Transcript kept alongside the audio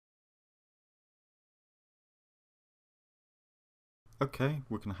Okay,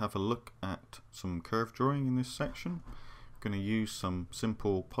 we're going to have a look at some curve drawing in this section. We're going to use some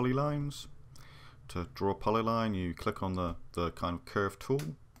simple polylines. To draw a polyline, you click on the kind of curve tool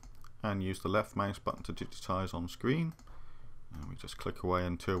and use the left mouse button to digitize on screen. And we just click away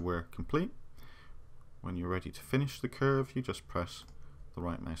until we're complete. When you're ready to finish the curve, you just press the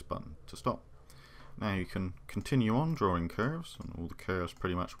right mouse button to stop. Now you can continue on drawing curves, and all the curves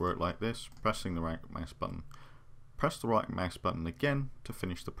pretty much work like this, pressing the right mouse button. Press the right mouse button again to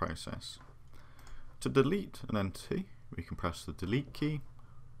finish the process. To delete an entity, we can press the delete key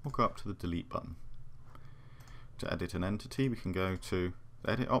or go up to the delete button. To edit an entity, we can go to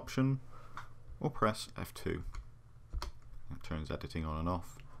the edit option or press F2. That turns editing on and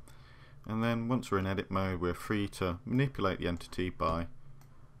off. And then once we're in edit mode, we're free to manipulate the entity by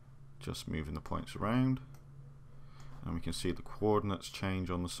just moving the points around. And we can see the coordinates change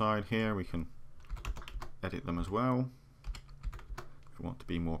on the side here. We can edit them as well if we want to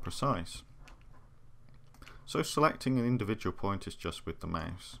be more precise. So selecting an individual point is just with the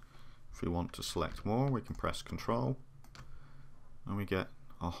mouse. If we want to select more, we can press Control and we get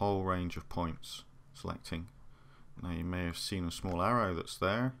a whole range of points selecting. Now you may have seen a small arrow that's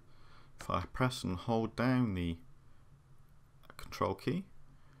there. If I press and hold down the Control key,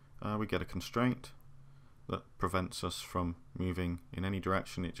 we get a constraint that prevents us from moving in any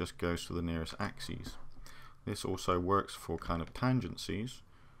direction. It just goes to the nearest axes. This also works for kind of tangencies,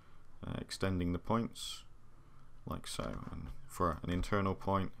 extending the points like so. And for an internal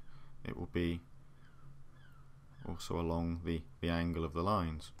point, it will be also along the angle of the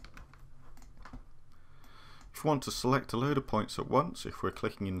lines. If we want to select a load of points at once, if we're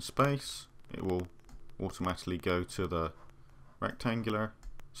clicking in space, it will automatically go to the rectangular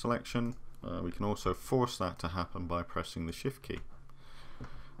selection. We can also force that to happen by pressing the Shift key.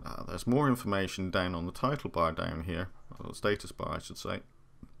 There's more information down on the title bar down here, or the status bar I should say.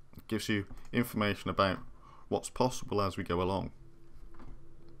 It gives you information about what's possible as we go along.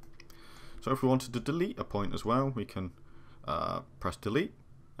 So if we wanted to delete a point as well, we can press delete.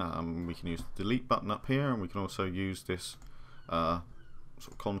 We can use the delete button up here, and we can also use this sort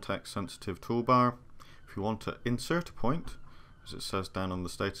of context sensitive toolbar. If we want to insert a point, as it says down on the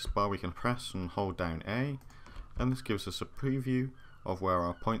status bar, we can press and hold down A, and this gives us a preview of where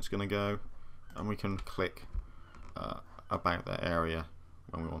our point's going to go, and we can click about that area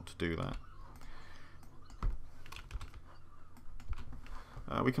when we want to do that.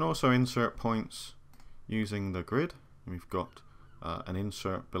 We can also insert points using the grid. We've got an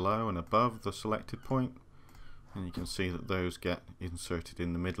insert below and above the selected point, and you can see that those get inserted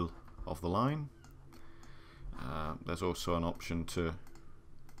in the middle of the line. There's also an option to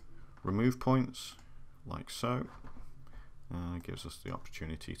remove points like so. It gives us the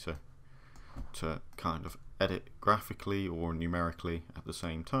opportunity to kind of edit graphically or numerically at the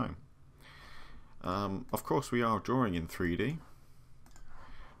same time. Of course we are drawing in 3D.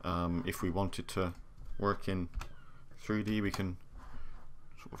 If we wanted to work in 3D, we can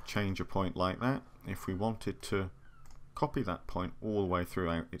sort of change a point like that. If we wanted to copy that point all the way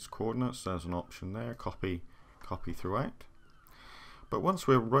throughout its coordinates, there's an option there, copy throughout. But once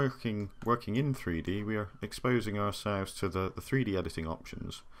we're working in 3D, we are exposing ourselves to the 3D editing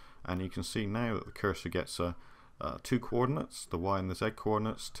options, and you can see now that the cursor gets two coordinates, the Y and the Z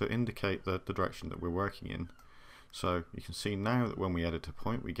coordinates, to indicate the direction that we're working in. So you can see now that when we edit a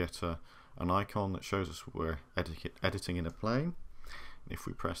point, we get an icon that shows us we're editing in a plane. If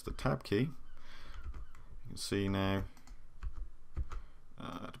we press the Tab key, you can see now,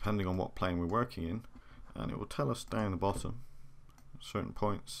 depending on what plane we're working in, and it will tell us down the bottom certain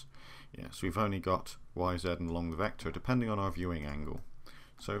points. Yes, we've only got Y, Z and along the vector depending on our viewing angle.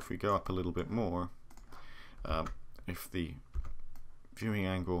 So if we go up a little bit more, if the viewing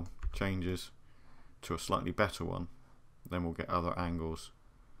angle changes to a slightly better one, then we'll get other angles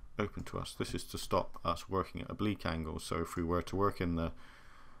open to us. This is to stop us working at oblique angles. So if we were to work in the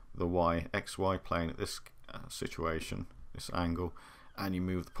XY plane at this situation, this angle, and you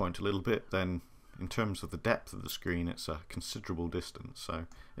move the point a little bit, then in terms of the depth of the screen, it's a considerable distance, so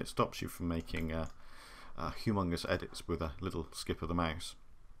it stops you from making humongous edits with a little skip of the mouse.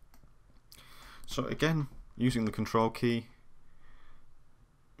 So again, using the Control key,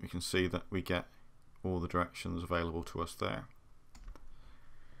 we can see that we get all the directions available to us there.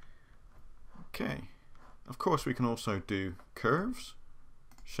 Okay, of course we can also do curves,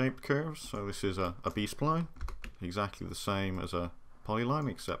 shaped curves. So this is a B-spline, exactly the same as a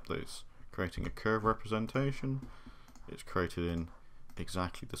polyline, except that it's creating a curve representation. It's created in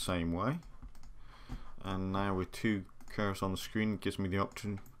exactly the same way, and now with two curves on the screen, it gives me the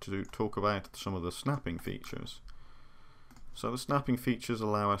option to talk about some of the snapping features. So the snapping features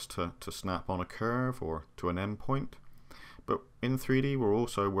allow us to snap on a curve or to an endpoint, but in 3D we're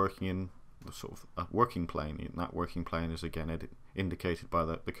also working in the sort of a working plane, and that working plane is again indicated by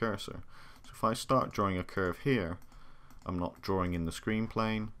the cursor. So if I start drawing a curve here, I'm not drawing in the screen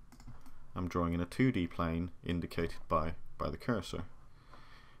plane, I'm drawing in a 2D plane indicated by the cursor.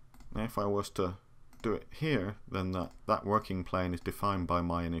 Now if I was to do it here, then that working plane is defined by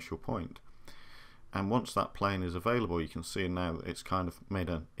my initial point. And once that plane is available, you can see now that it's kind of made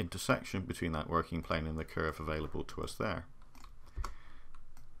an intersection between that working plane and the curve available to us there.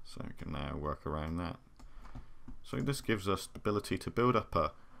 So we can now work around that. So this gives us the ability to build up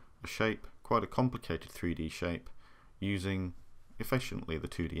a shape, quite a complicated 3D shape, using efficiently the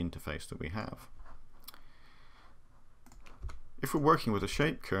 2D interface that we have. If we're working with a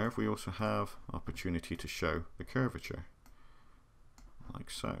shape curve, we also have opportunity to show the curvature, like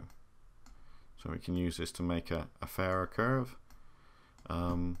so. So we can use this to make a fairer curve.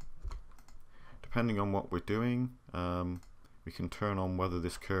 Depending on what we're doing, we can turn on whether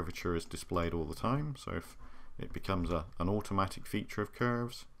this curvature is displayed all the time. So if it becomes an automatic feature of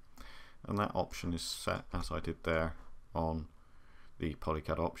curves, and that option is set as I did there on the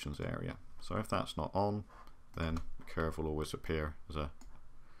PolyCAD options area. So if that's not on, then the curve will always appear as a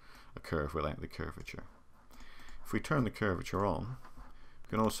curve without the curvature. If we turn the curvature on, we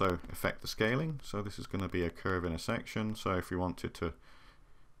can also affect the scaling. So this is going to be a curve in a section. So if we wanted to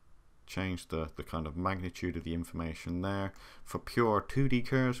change the kind of magnitude of the information there, for pure 2D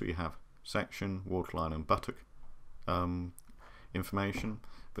curves we have section, waterline and buttock information.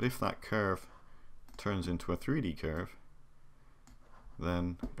 But if that curve turns into a 3D curve,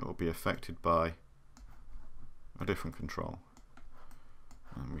 then it will be affected by a different control.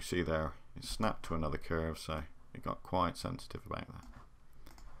 And we see there it snapped to another curve, so it got quite sensitive about that.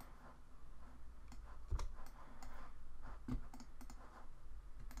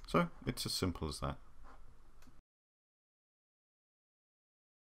 So it's as simple as that.